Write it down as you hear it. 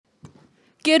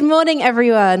Good morning,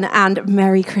 everyone, and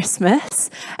Merry Christmas.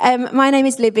 My name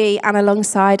is Libby, and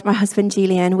alongside my husband,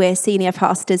 Julian, we're senior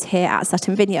pastors here at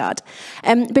Sutton Vineyard.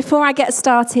 Before I get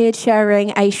started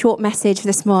sharing a short message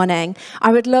this morning,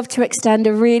 I would love to extend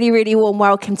a really, really warm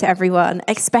welcome to everyone,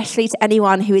 especially to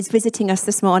anyone who is visiting us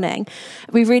this morning.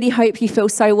 We really hope you feel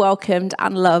so welcomed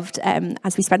and loved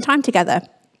as we spend time together.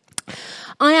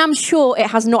 I am sure it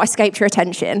has not escaped your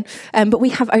attention, but we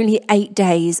have only 8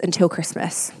 days until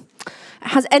Christmas.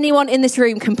 Has anyone in this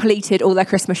room completed all their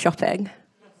Christmas shopping?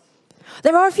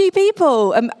 There are a few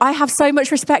people. I have so much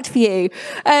respect for you.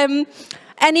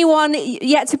 Anyone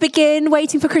yet to begin,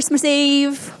 waiting for Christmas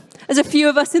Eve? There's a few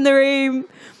of us in the room.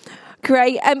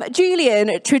 Great.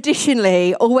 Julian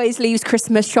traditionally always leaves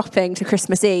Christmas shopping to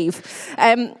Christmas Eve.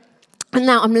 And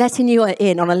now I'm letting you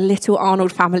in on a little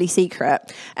Arnold family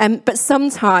secret. But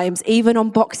sometimes, even on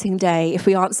Boxing Day, if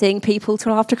we aren't seeing people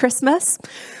till after Christmas.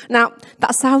 Now,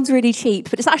 that sounds really cheap,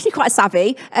 but it's actually quite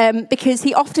savvy because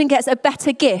he often gets a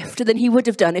better gift than he would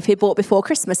have done if he bought before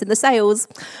Christmas in the sales.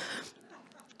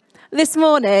 This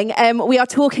morning, we are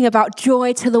talking about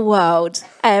joy to the world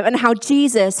and how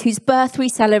Jesus, whose birth we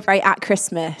celebrate at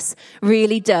Christmas,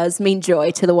 really does mean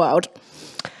joy to the world.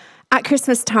 At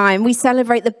Christmas time, we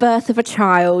celebrate the birth of a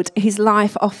child whose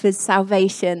life offers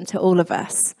salvation to all of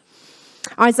us.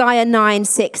 Isaiah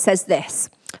 9:6 says this,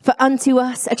 "For unto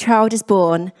us a child is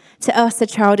born, to us a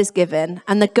child is given,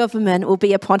 and the government will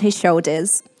be upon his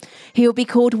shoulders. He will be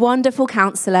called Wonderful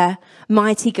Counselor,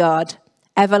 Mighty God,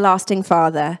 Everlasting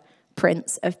Father,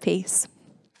 Prince of Peace."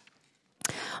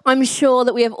 I'm sure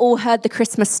that we have all heard the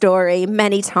Christmas story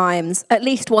many times, at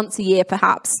least once a year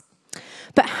perhaps.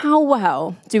 But how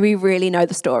well do we really know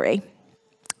the story?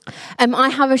 I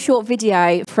have a short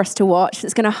video for us to watch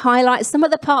that's going to highlight some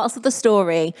of the parts of the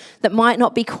story that might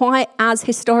not be quite as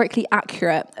historically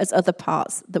accurate as other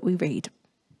parts that we read.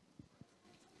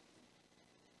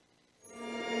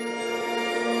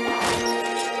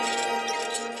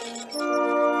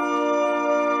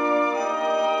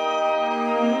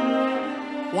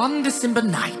 One December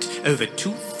night, over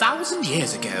 2,000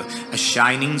 years ago, a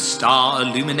shining star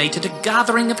illuminated a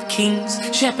gathering of kings,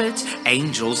 shepherds,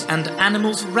 angels, and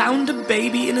animals round a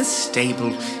baby in a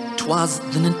stable. 'Twas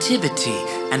the Nativity,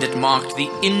 and it marked the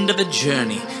end of a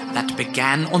journey that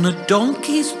began on a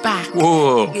donkey's back.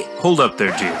 Whoa. Hold up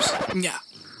there, Jeeves.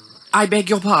 I beg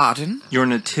your pardon? Your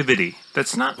nativity.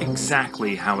 That's not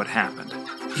exactly how it happened.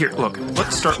 Here, look,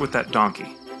 let's start with that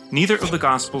donkey. Neither of the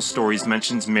gospel stories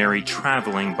mentions Mary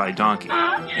traveling by donkey.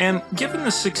 And given the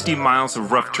 60 miles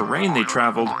of rough terrain they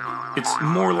traveled, it's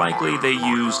more likely they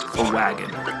used a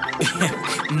wagon.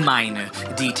 Minor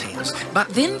details. But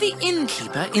then the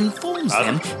innkeeper informs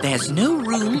them there's no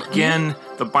room... Again,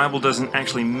 the Bible doesn't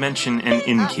actually mention an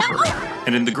innkeeper.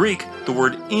 And in the Greek, the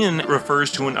word inn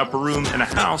refers to an upper room in a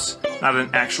house, not an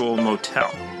actual motel.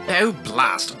 Oh,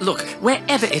 blast. Look,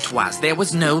 wherever it was, there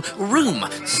was no room.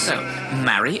 So,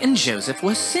 Mary and Joseph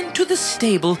were sent to the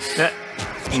stable.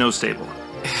 No stable.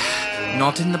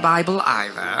 Not in the Bible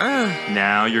either.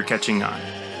 Now you're catching on.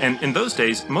 And in those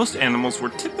days, most animals were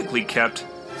typically kept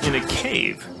in a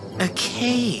cave. A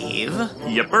cave?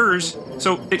 Yepers.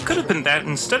 So it could have been that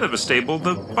instead of a stable.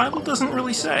 The Bible doesn't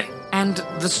really say. And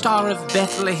the Star of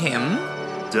Bethlehem?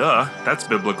 Duh, that's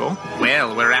biblical.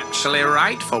 Well, we're actually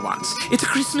right for once. It's a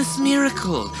Christmas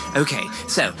miracle. Okay,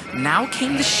 so now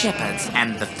came the shepherds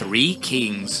and the 3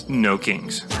 kings. No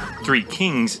kings. 3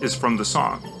 kings is from the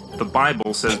song. The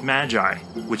Bible says magi,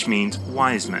 which means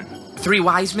wise men. 3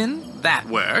 wise men? That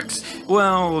works.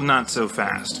 Well, not so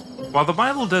fast. While the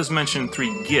Bible does mention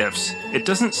 3 gifts, it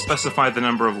doesn't specify the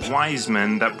number of wise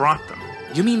men that brought them.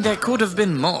 You mean there could have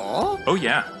been more? Oh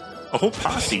yeah, a whole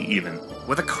posse even.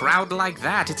 With a crowd like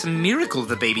that, it's a miracle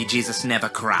the baby Jesus never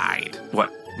cried.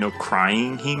 What, no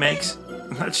crying he makes?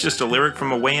 That's just a lyric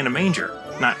from Away in a Manger,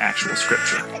 not actual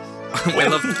scripture.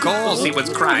 Well, of course he was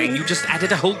crying. You just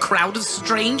added a whole crowd of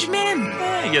strange men.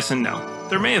 Yes and no.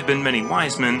 There may have been many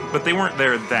wise men, but they weren't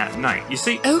there that night. You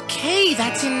see... Okay,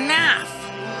 that's enough.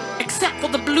 Except for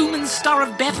the bloomin' Star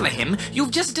of Bethlehem,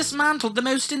 you've just dismantled the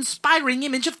most inspiring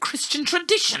image of Christian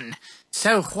tradition.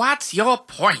 So what's your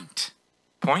point?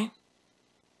 Point?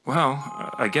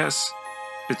 Well, I guess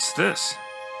it's this.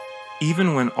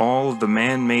 Even when all of the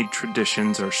man-made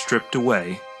traditions are stripped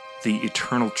away, the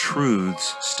eternal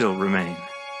truths still remain.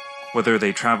 Whether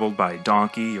they traveled by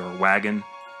donkey or wagon,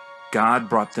 God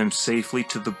brought them safely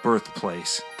to the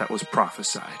birthplace that was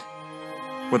prophesied.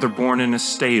 Whether born in a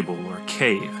stable or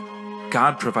cave,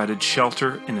 God provided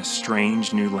shelter in a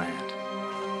strange new land.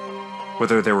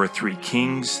 Whether there were 3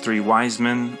 kings, 3 wise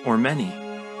men, or many,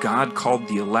 God called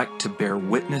the elect to bear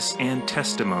witness and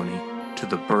testimony to to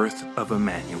the birth of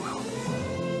Emmanuel.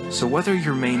 So whether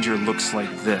your manger looks like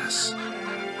this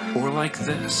or like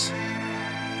this,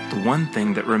 the one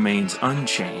thing that remains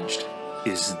unchanged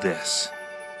is this: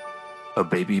 a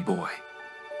baby boy,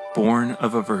 born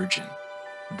of a virgin,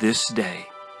 this day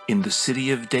in the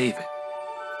city of David,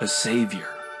 a Savior,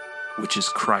 which is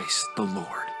Christ the Lord.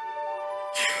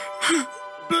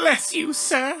 Bless you,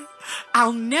 sir.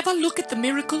 I'll never look at the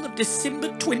miracle of December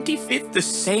 25th the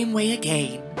same way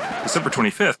again. December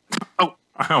 25th? Oh,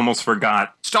 I almost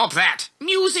forgot. Stop that!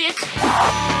 Music!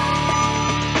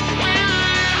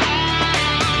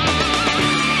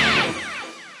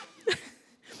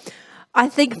 I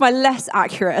think my less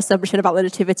accurate assumption about the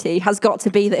Nativity has got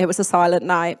to be that it was a silent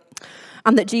night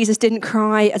and that Jesus didn't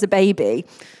cry as a baby.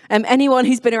 Anyone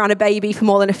who's been around a baby for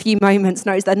more than a few moments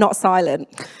knows they're not silent.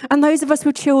 And those of us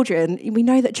with children, we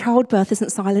know that childbirth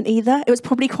isn't silent either. It was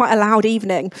probably quite a loud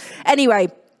evening. Anyway,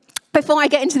 before I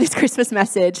get into this Christmas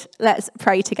message, let's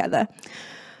pray together.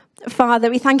 Father,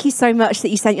 we thank you so much that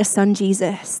you sent your son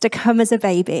Jesus to come as a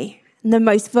baby in the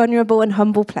most vulnerable and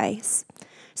humble place,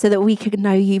 so that we could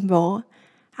know you more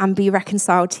and be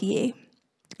reconciled to you.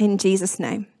 In Jesus'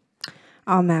 name,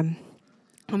 amen.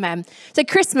 Amen. So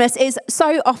Christmas is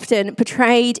so often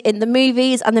portrayed in the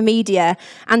movies and the media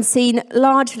and seen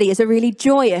largely as a really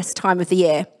joyous time of the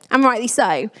year, and rightly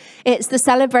so. It's the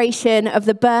celebration of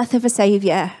the birth of a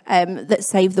saviour that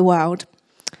saved the world,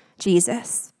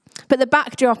 Jesus. But the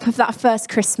backdrop of that first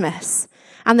Christmas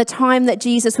and the time that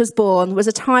Jesus was born was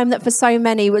a time that for so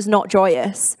many was not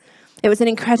joyous. It was an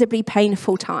incredibly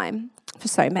painful time for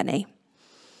so many.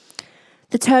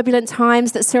 The turbulent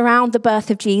times that surround the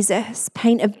birth of Jesus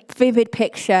paint a vivid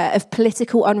picture of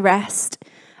political unrest,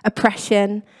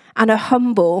 oppression, and a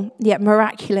humble yet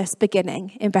miraculous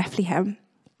beginning in Bethlehem.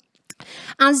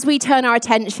 As we turn our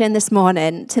attention this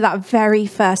morning to that very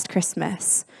first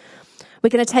Christmas, we're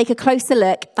going to take a closer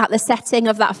look at the setting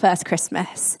of that first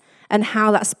Christmas and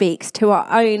how that speaks to our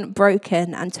own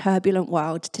broken and turbulent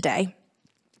world today.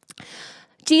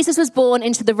 Jesus was born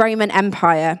into the Roman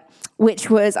Empire,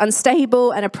 which was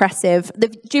unstable and oppressive. The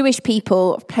Jewish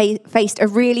people faced a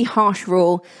really harsh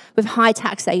rule with high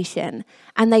taxation,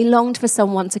 and they longed for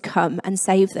someone to come and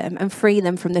save them and free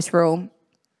them from this rule.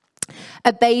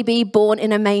 A baby born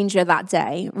in a manger that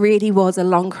day really was a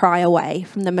long cry away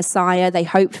from the Messiah they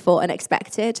hoped for and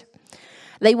expected.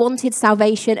 They wanted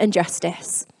salvation and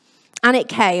justice, and it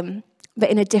came, but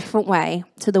in a different way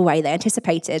to the way they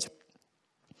anticipated.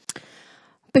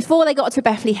 Before they got to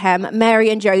Bethlehem, Mary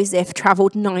and Joseph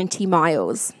travelled 90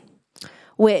 miles,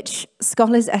 which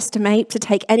scholars estimate to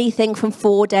take anything from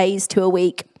 4 days to a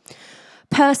week.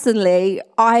 Personally,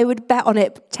 I would bet on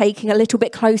it taking a little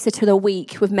bit closer to the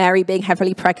week with Mary being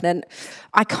heavily pregnant.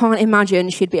 I can't imagine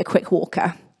she'd be a quick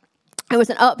walker. It was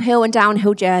an uphill and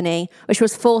downhill journey, which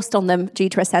was forced on them due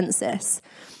to a census.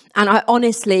 And I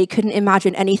honestly couldn't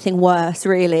imagine anything worse,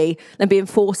 really, than being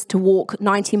forced to walk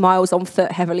 90 miles on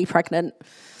foot heavily pregnant.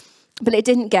 But it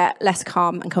didn't get less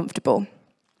calm and comfortable.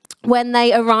 When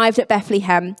they arrived at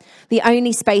Bethlehem, the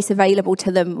only space available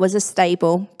to them was a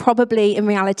stable, probably in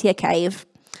reality a cave,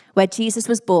 where Jesus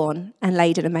was born and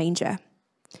laid in a manger.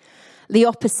 The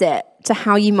opposite to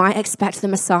how you might expect the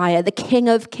Messiah, the King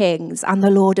of Kings and the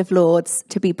Lord of Lords,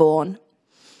 to be born.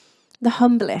 The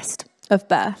humblest of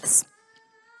births.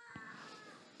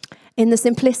 In the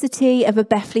simplicity of a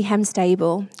Bethlehem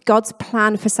stable, God's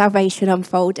plan for salvation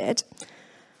unfolded,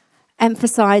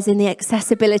 emphasizing the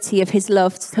accessibility of his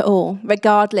love to all,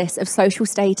 regardless of social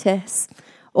status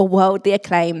or worldly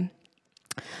acclaim.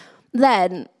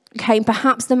 Then came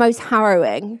perhaps the most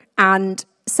harrowing and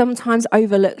sometimes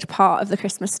overlooked part of the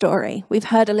Christmas story. We've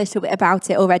heard a little bit about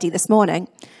it already this morning.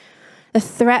 The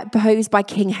threat posed by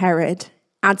King Herod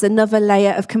adds another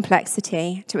layer of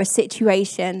complexity to a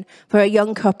situation for a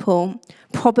young couple,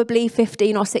 probably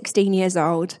 15 or 16 years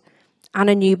old, and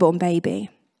a newborn baby.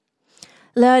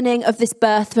 Learning of this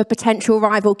birth of a potential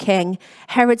rival king,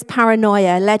 Herod's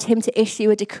paranoia led him to issue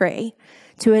a decree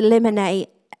to eliminate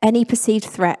any perceived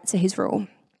threat to his rule.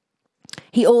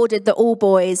 He ordered that all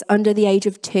boys under the age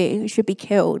of 2 should be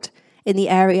killed in the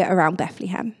area around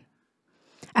Bethlehem.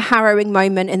 A harrowing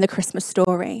moment in the Christmas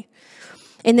story.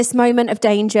 In this moment of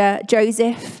danger,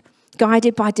 Joseph,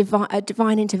 guided by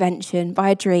divine intervention, by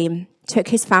a dream, took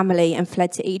his family and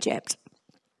fled to Egypt.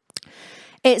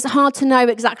 It's hard to know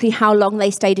exactly how long they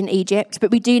stayed in Egypt,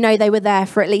 but we do know they were there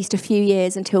for at least a few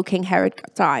years until King Herod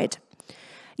died.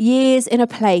 Years in a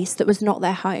place that was not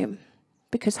their home,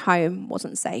 because home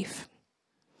wasn't safe.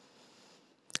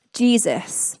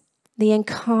 Jesus, the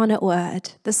incarnate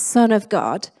Word, the Son of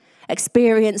God,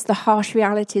 experienced the harsh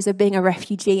realities of being a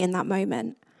refugee in that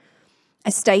moment.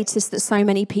 a status that so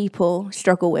many people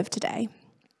struggle with today.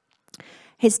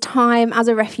 His time as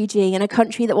a refugee in a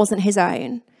country that wasn't his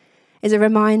own is a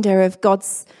reminder of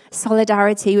God's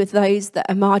solidarity with those that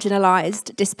are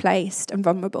marginalised, displaced, and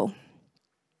vulnerable.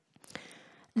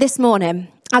 This morning,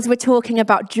 as we're talking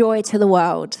about joy to the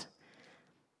world,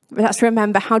 let's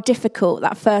remember how difficult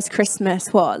that first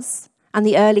Christmas was and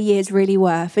the early years really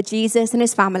were for Jesus and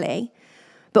his family,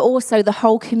 but also the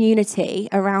whole community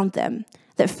around them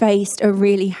that faced a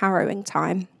really harrowing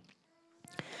time.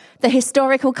 The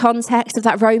historical context of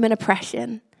that Roman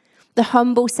oppression, the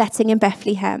humble setting in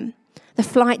Bethlehem, the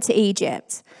flight to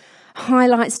Egypt,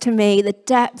 highlights to me the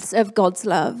depths of God's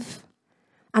love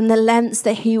and the lengths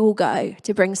that he will go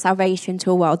to bring salvation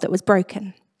to a world that was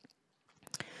broken.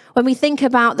 When we think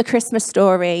about the Christmas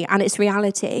story and its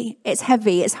reality, it's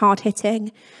heavy, it's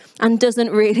hard-hitting, and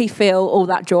doesn't really feel all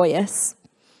that joyous.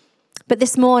 But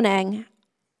this morning,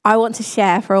 I want to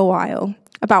share for a while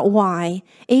about why,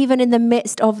 even in the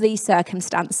midst of these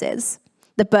circumstances,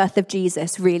 the birth of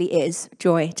Jesus really is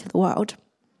joy to the world.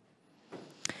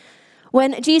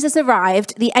 When Jesus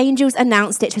arrived, the angels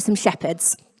announced it to some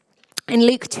shepherds. In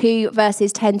Luke 2,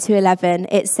 verses 10 to 11,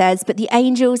 it says, "But the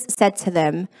angels said to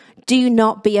them, 'Do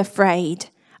not be afraid.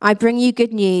 I bring you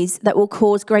good news that will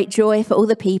cause great joy for all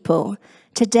the people.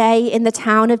 Today in the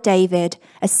town of David,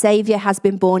 a Saviour has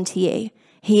been born to you.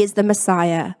 He is the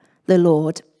Messiah, the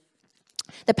Lord.'"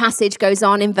 The passage goes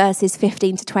on in verses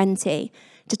 15 to 20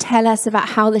 to tell us about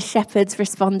how the shepherds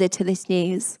responded to this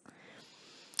news.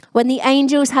 When the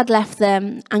angels had left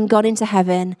them and gone into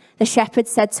heaven, the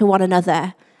shepherds said to one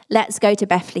another, "Let's go to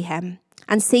Bethlehem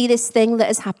and see this thing that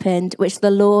has happened, which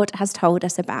the Lord has told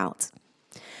us about."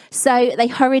 So they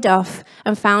hurried off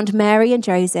and found Mary and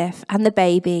Joseph and the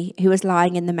baby who was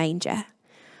lying in the manger.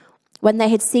 When they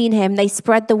had seen him, they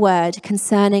spread the word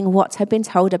concerning what had been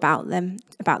told about them,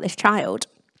 about this child.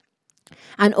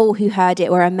 And all who heard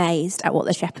it were amazed at what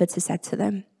the shepherds had said to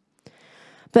them.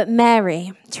 But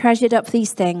Mary treasured up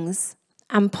these things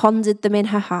and pondered them in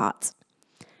her heart.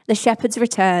 The shepherds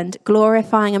returned,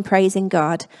 glorifying and praising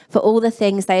God for all the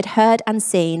things they had heard and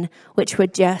seen, which were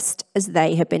just as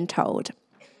they had been told.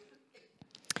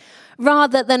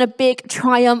 Rather than a big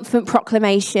triumphant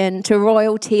proclamation to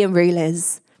royalty and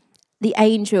rulers, the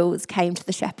angels came to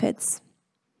the shepherds.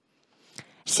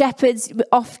 Shepherds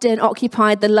often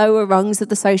occupied the lower rungs of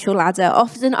the social ladder,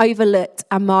 often overlooked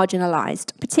and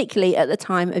marginalised, particularly at the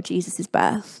time of Jesus'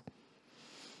 birth.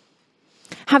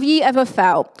 Have you ever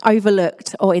felt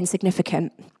overlooked or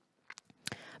insignificant?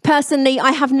 Personally,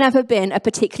 I have never been a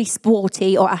particularly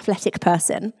sporty or athletic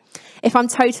person. If I'm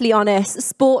totally honest,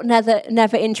 sport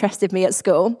never interested me at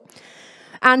school.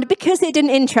 And because it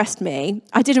didn't interest me,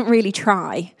 I didn't really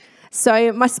try.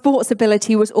 So my sports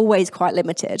ability was always quite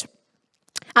limited.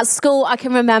 At school, I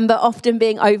can remember often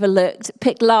being overlooked,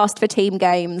 picked last for team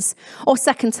games, or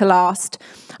second to last.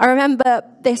 I remember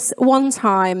this one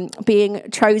time being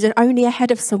chosen only ahead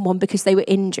of someone because they were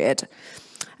injured.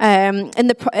 In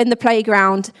the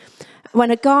playground,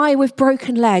 when a guy with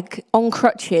broken leg on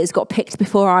crutches got picked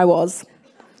before I was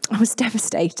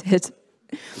devastated.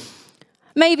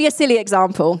 Maybe a silly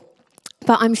example,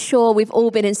 but I'm sure we've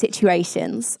all been in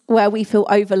situations where we feel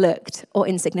overlooked or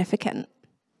insignificant.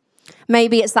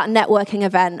 Maybe it's that networking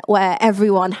event where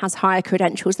everyone has higher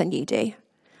credentials than you do.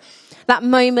 That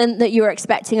moment that you're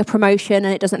expecting a promotion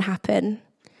and it doesn't happen.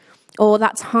 Or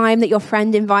that time that your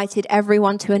friend invited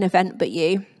everyone to an event but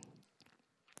you.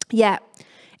 Yet,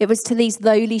 it was to these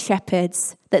lowly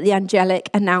shepherds that the angelic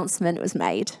announcement was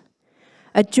made.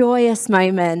 A joyous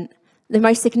moment, the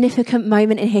most significant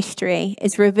moment in history,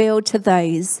 is revealed to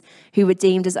those who were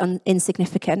deemed as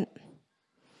insignificant.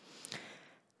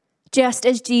 Just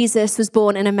as Jesus was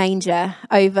born in a manger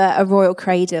over a royal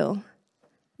cradle,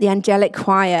 the angelic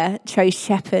choir chose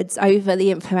shepherds over the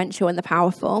influential and the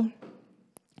powerful.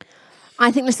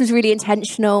 I think this was really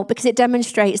intentional because it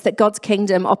demonstrates that God's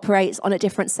kingdom operates on a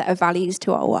different set of values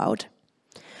to our world.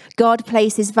 God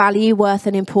places value, worth,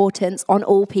 and importance on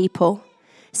all people,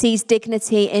 sees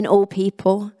dignity in all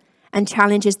people, and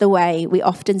challenges the way we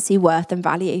often see worth and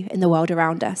value in the world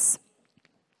around us.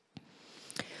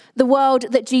 The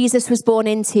world that Jesus was born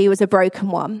into was a broken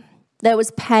one. There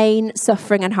was pain,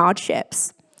 suffering, and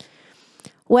hardships.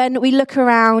 When we look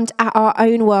around at our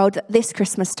own world this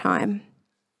Christmas time,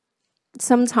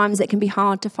 sometimes it can be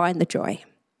hard to find the joy.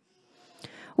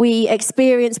 We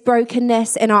experience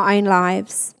brokenness in our own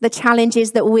lives, the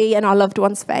challenges that we and our loved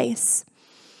ones face,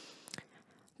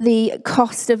 the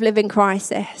cost of living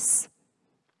crisis.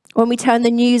 When we turn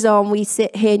the news on, we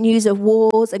hear news of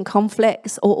wars and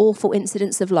conflicts or awful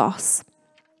incidents of loss.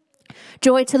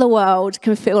 Joy to the world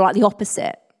can feel like the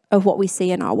opposite of what we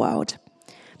see in our world.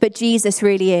 But Jesus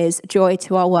really is joy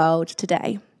to our world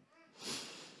today.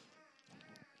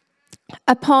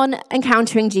 Upon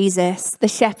encountering Jesus, the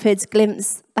shepherds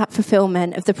glimpse that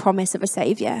fulfillment of the promise of a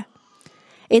saviour.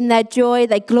 In their joy,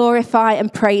 they glorify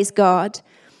and praise God.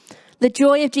 The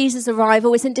joy of Jesus'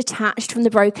 arrival isn't detached from the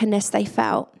brokenness they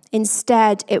felt.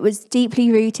 Instead, it was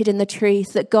deeply rooted in the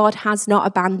truth that God has not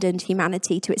abandoned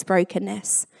humanity to its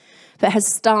brokenness, but has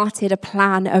started a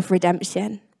plan of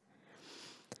redemption.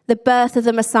 The birth of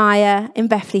the Messiah in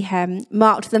Bethlehem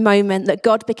marked the moment that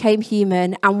God became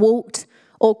human and walked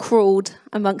or crawled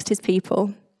amongst his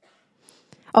people,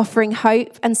 offering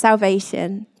hope and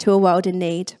salvation to a world in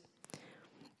need.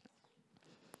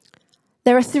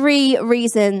 There are 3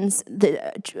 reasons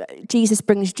that Jesus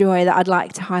brings joy that I'd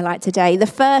like to highlight today. The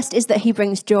first is that he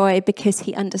brings joy because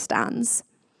he understands.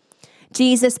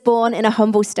 Jesus, born in a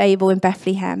humble stable in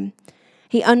Bethlehem,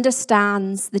 he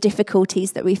understands the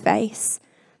difficulties that we face,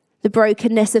 the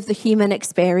brokenness of the human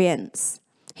experience.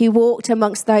 He walked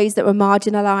amongst those that were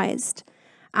marginalized,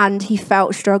 and he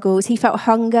felt struggles. He felt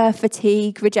hunger,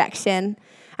 fatigue, rejection,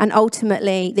 and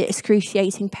ultimately the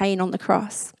excruciating pain on the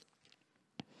cross.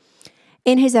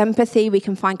 In his empathy, we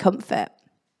can find comfort.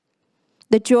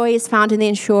 The joy is found in the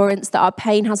assurance that our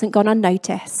pain hasn't gone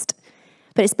unnoticed,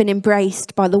 but it's been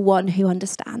embraced by the one who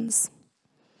understands.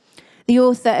 The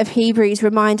author of Hebrews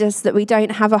reminds us that we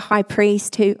don't have a high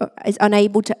priest who is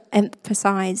unable to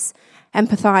empathize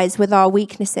with our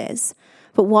weaknesses,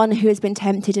 but one who has been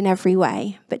tempted in every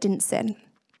way, but didn't sin.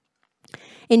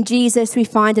 In Jesus, we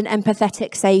find an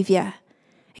empathetic Saviour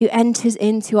who enters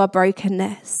into our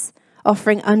brokenness,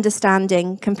 offering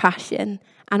understanding, compassion,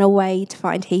 and a way to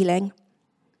find healing.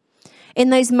 In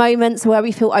those moments where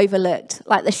we feel overlooked,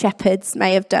 like the shepherds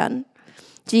may have done,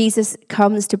 Jesus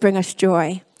comes to bring us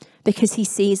joy because he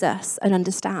sees us and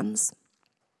understands.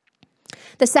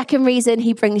 The second reason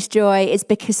he brings joy is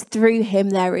because through him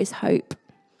there is hope.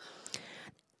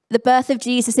 The birth of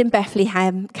Jesus in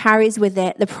Bethlehem carries with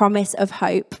it the promise of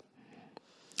hope.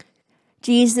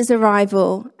 Jesus'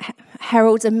 arrival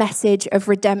heralds a message of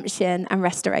redemption and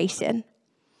restoration.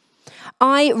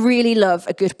 I really love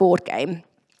a good board game.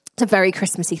 It's a very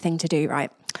Christmassy thing to do,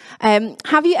 right?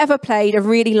 Have you ever played a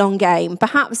really long game,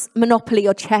 perhaps Monopoly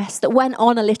or chess, that went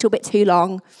on a little bit too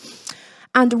long,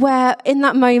 and where in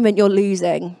that moment you're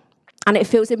losing and it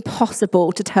feels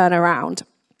impossible to turn around,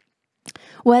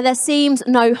 where there seems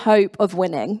no hope of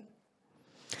winning?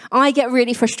 I get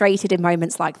really frustrated in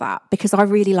moments like that because I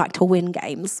really like to win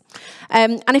games.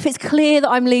 And if it's clear that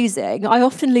I'm losing, I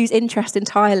often lose interest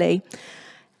entirely.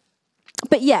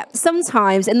 But yet,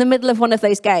 sometimes in the middle of one of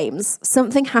those games,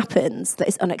 something happens that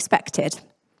is unexpected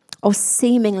or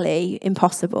seemingly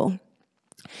impossible.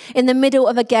 In the middle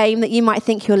of a game that you might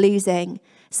think you're losing,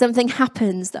 something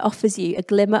happens that offers you a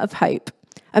glimmer of hope,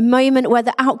 a moment where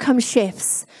the outcome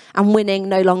shifts and winning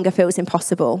no longer feels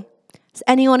impossible. Has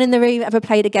anyone in the room ever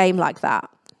played a game like that?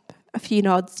 A few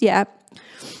nods, yeah.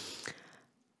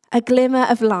 A glimmer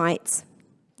of light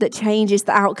that changes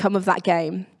the outcome of that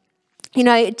game. You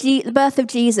know, the birth of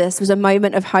Jesus was a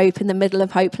moment of hope in the middle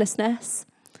of hopelessness.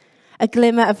 A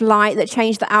glimmer of light that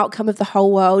changed the outcome of the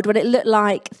whole world. When it looked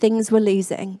like things were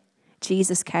losing,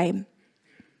 Jesus came.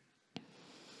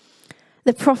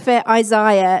 The prophet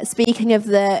Isaiah, speaking of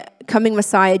the coming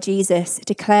Messiah Jesus,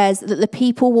 declares that the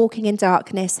people walking in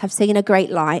darkness have seen a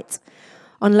great light.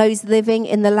 On those living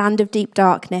in the land of deep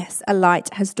darkness, a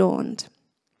light has dawned.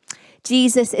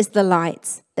 Jesus is the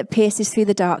light that pierces through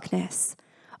the darkness,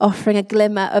 offering a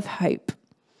glimmer of hope,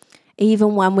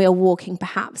 even when we are walking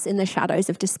perhaps in the shadows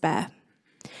of despair.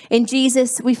 In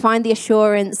Jesus, we find the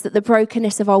assurance that the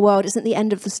brokenness of our world isn't the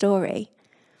end of the story.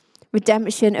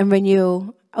 Redemption and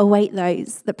renewal await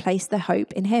those that place their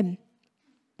hope in him.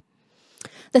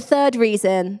 The third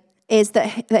reason is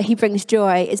that he brings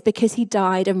joy is because he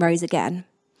died and rose again.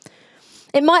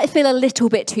 It might feel a little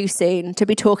bit too soon to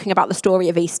be talking about the story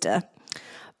of Easter,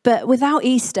 but without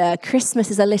Easter, Christmas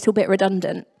is a little bit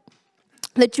redundant.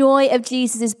 The joy of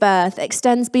Jesus' birth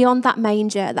extends beyond that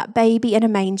manger, that baby in a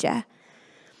manger,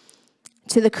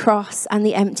 to the cross and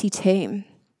the empty tomb.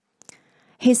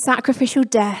 His sacrificial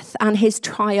death and his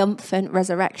triumphant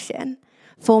resurrection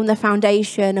form the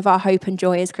foundation of our hope and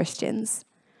joy as Christians.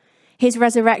 His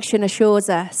resurrection assures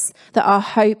us that our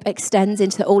hope extends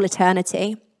into all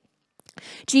eternity.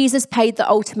 Jesus paid the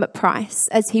ultimate price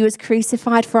as he was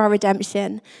crucified for our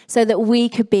redemption so that we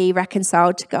could be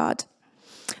reconciled to God.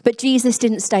 But Jesus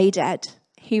didn't stay dead.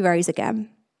 He rose again.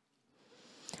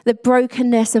 The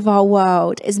brokenness of our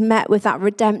world is met with that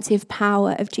redemptive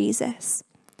power of Jesus.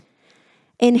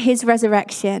 In his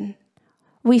resurrection,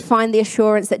 we find the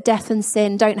assurance that death and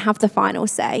sin don't have the final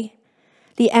say.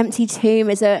 The empty tomb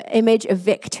is an image of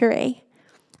victory,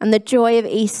 and the joy of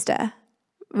Easter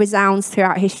resounds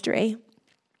throughout history.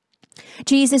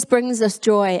 Jesus brings us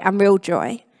joy and real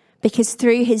joy because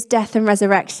through his death and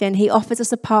resurrection, he offers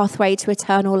us a pathway to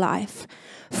eternal life,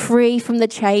 free from the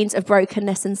chains of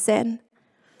brokenness and sin.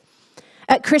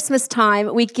 At Christmas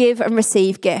time, we give and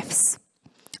receive gifts,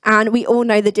 and we all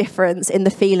know the difference in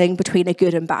the feeling between a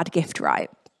good and bad gift, right?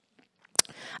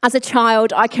 As a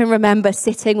child, I can remember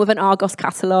sitting with an Argos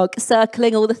catalogue,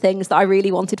 circling all the things that I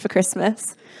really wanted for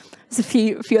Christmas. There's a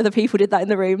few other people did that in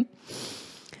the room.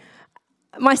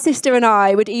 My sister and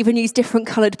I would even use different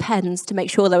coloured pens to make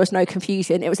sure there was no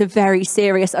confusion. It was a very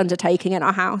serious undertaking in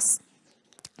our house.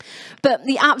 But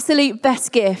the absolute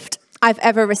best gift I've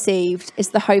ever received is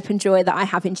the hope and joy that I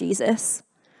have in Jesus.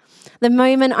 The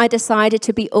moment I decided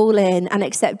to be all in and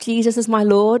accept Jesus as my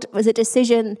Lord was a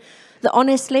decision that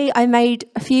honestly I made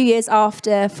a few years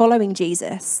after following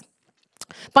Jesus.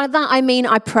 By that I mean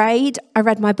I prayed, I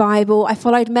read my Bible, I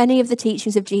followed many of the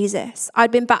teachings of Jesus.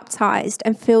 I'd been baptised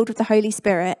and filled with the Holy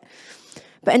Spirit.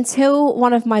 But until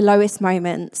one of my lowest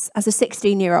moments as a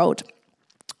 16-year-old,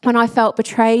 when I felt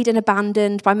betrayed and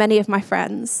abandoned by many of my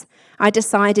friends, I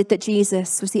decided that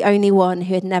Jesus was the only one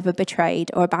who had never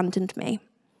betrayed or abandoned me.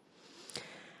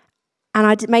 And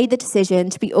I made the decision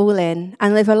to be all in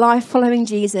and live a life following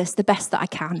Jesus the best that I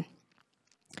can.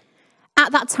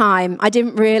 At that time, I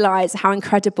didn't realise how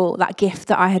incredible that gift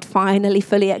that I had finally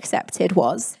fully accepted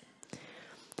was.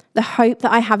 The hope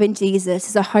that I have in Jesus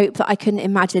is a hope that I couldn't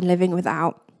imagine living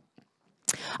without.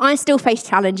 I still face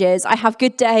challenges. I have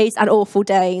good days and awful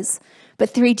days. But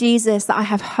through Jesus, that I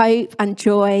have hope and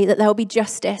joy, that there will be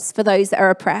justice for those that are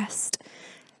oppressed,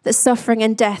 that suffering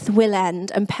and death will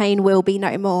end and pain will be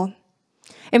no more.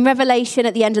 In Revelation,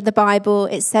 at the end of the Bible,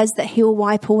 it says that he will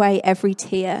wipe away every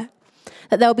tear,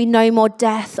 that there will be no more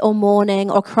death or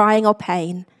mourning or crying or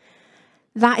pain.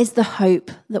 That is the hope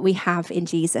that we have in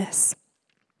Jesus.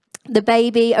 The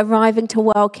baby arriving to a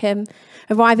welcome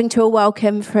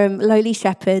from lowly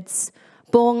shepherds,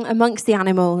 born amongst the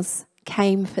animals,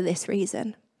 came for this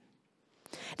reason.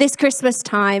 This Christmas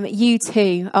time, you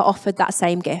too are offered that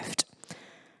same gift.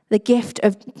 The gift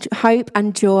of hope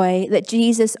and joy that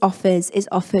Jesus offers is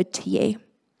offered to you.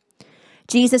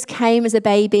 Jesus came as a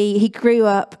baby, he grew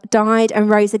up, died and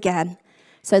rose again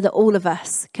so that all of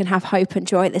us can have hope and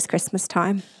joy at this Christmas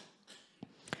time.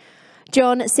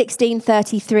 John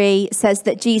 16:33 says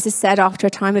that Jesus said after a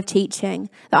time of teaching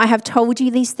that I have told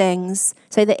you these things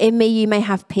so that in me you may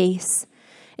have peace.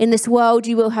 In this world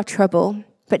you will have trouble,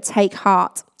 but take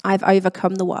heart, I have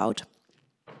overcome the world.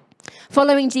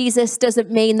 Following Jesus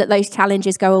doesn't mean that those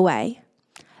challenges go away.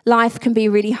 Life can be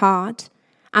really hard,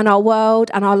 and our world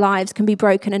and our lives can be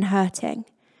broken and hurting.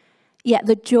 Yet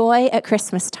the joy at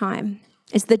Christmas time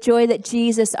is the joy that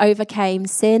Jesus overcame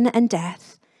sin and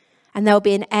death, and there will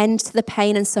be an end to the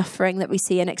pain and suffering that we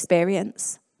see and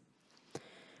experience.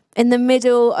 In the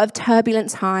middle of turbulent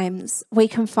times, we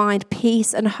can find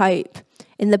peace and hope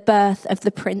in the birth of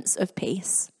the Prince of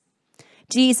Peace.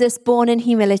 Jesus, born in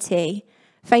humility,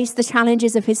 faced the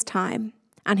challenges of his time,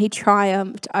 and he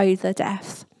triumphed over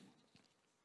death.